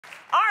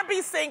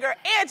R&B singer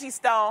Angie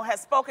Stone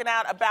has spoken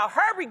out about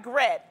her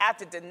regret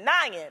after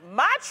denying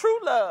my true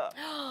love,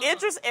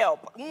 Idris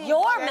Elba.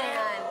 Your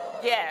man.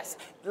 Yes.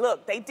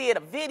 Look, they did a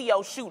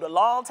video shoot a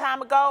long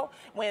time ago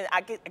when I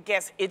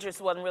guess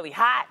Idris wasn't really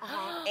hot.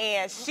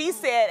 And she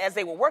said as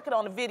they were working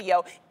on the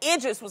video,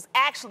 Idris was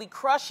actually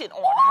crushing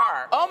on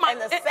her. Oh my!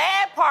 And the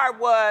sad part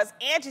was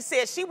Angie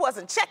said she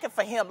wasn't checking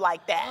for him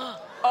like that.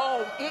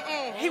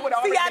 He would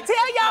already. See, I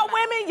tell y'all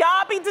women,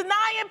 y'all be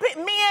denying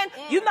men.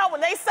 You know,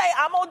 when they say,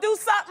 I'm gonna do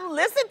something,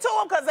 listen to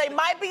them, because they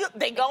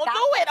gonna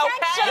do it,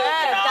 okay?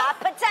 Yeah, got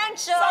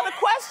potential. So the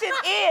question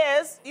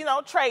is,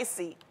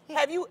 Tracy,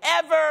 have you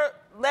ever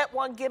let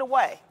one get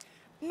away?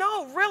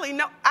 No, really,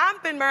 no.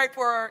 I've been married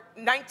for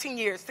 19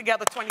 years,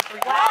 together 23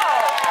 years. Wow.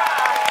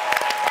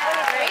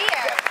 23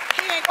 years.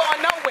 He ain't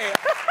going nowhere.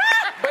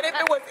 But if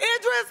it was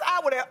Idris, I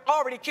would have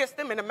already kissed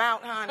him in the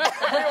mouth, honey. Real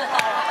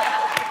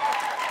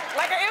hard.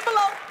 Like an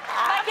envelope.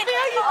 I feel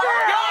you,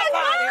 girl.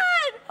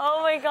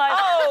 Oh my gosh.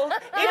 Oh,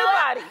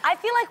 anybody. I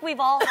feel like we've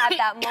all had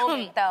that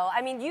moment, though.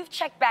 I mean, you've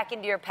checked back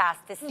into your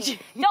past to see.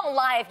 Don't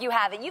lie if you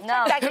haven't. You've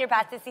checked back in your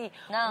past to see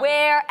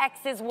where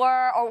exes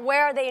were or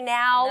where are they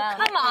now. No.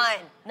 Come on.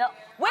 No.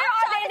 Where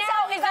Are They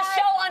Now is a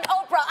show on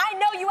Oprah. I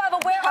know you have a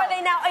Where Are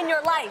They Now in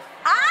your life.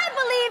 I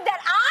believe that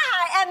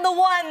I am the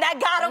one that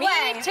got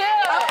away. Me too.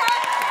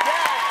 Okay?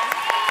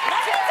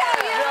 Let me tell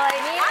you,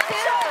 I'm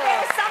too. sure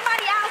there's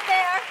somebody out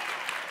there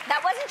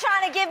that wasn't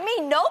trying to give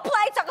me no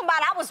play, talking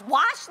about I was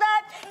washed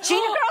up,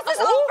 cheating girls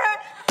is over,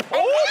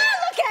 and now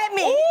look at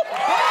me.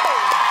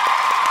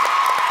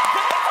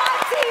 That's on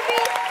TV.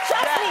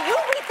 Trust me, you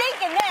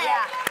rethinking that.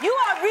 Yeah. You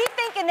are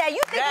rethinking that.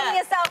 You thinking to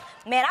yourself,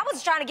 man, I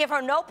wasn't trying to give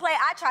her no play.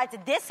 I tried to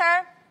diss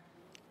her.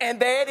 And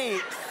there it is.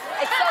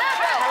 It's so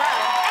true.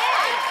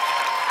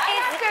 I'd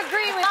have to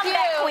agree with you.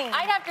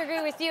 I'd have to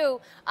agree with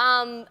you.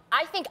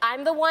 I think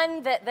I'm the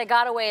one that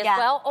got away as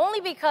well,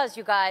 only because,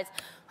 you guys,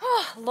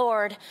 oh,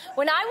 Lord,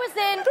 when I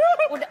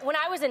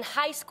was in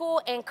high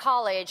school and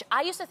college,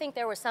 I used to think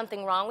there was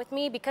something wrong with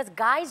me because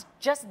guys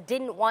just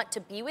didn't want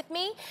to be with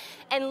me.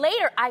 And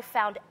later I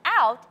found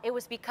out it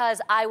was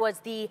because I was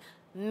the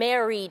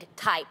married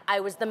type.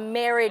 I was the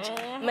marriage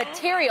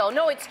material.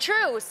 No, it's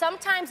true.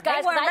 Sometimes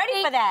guys... They weren't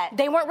ready for that.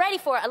 They weren't ready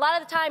for it. A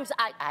lot of the times,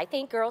 I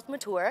think girls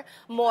mature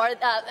more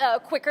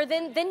quicker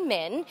than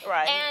men.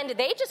 Right. And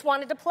they just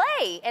wanted to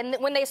play. And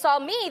when they saw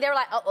me, they were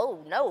like, oh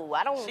no,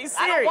 I don't want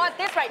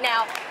this right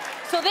now.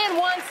 So then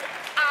once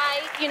I,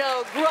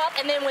 grew up,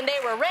 and then when they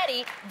were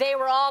ready, they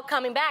were all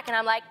coming back. And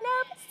I'm like,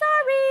 nope,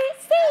 sorry,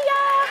 see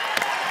ya.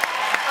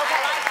 Okay.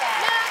 I like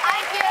that. No,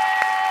 thank you.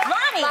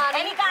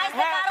 Lonnie, any guys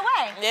that got away?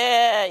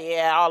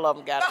 Yeah, all of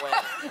them got away.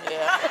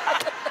 Yeah.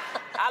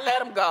 I let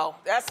them go.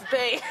 That's the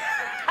thing.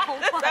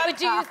 But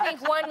do you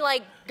think one,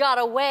 got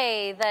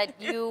away that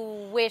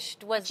you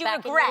wished was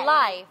back in your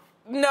life?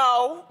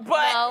 No, but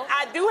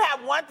I do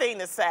have one thing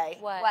to say.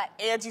 What?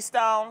 Angie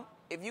Stone,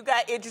 if you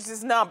got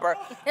Idris's number,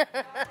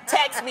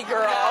 text me,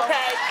 girl,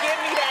 okay? Give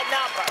me that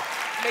number.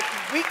 Make you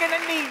weak in the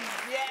knees.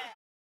 Yeah.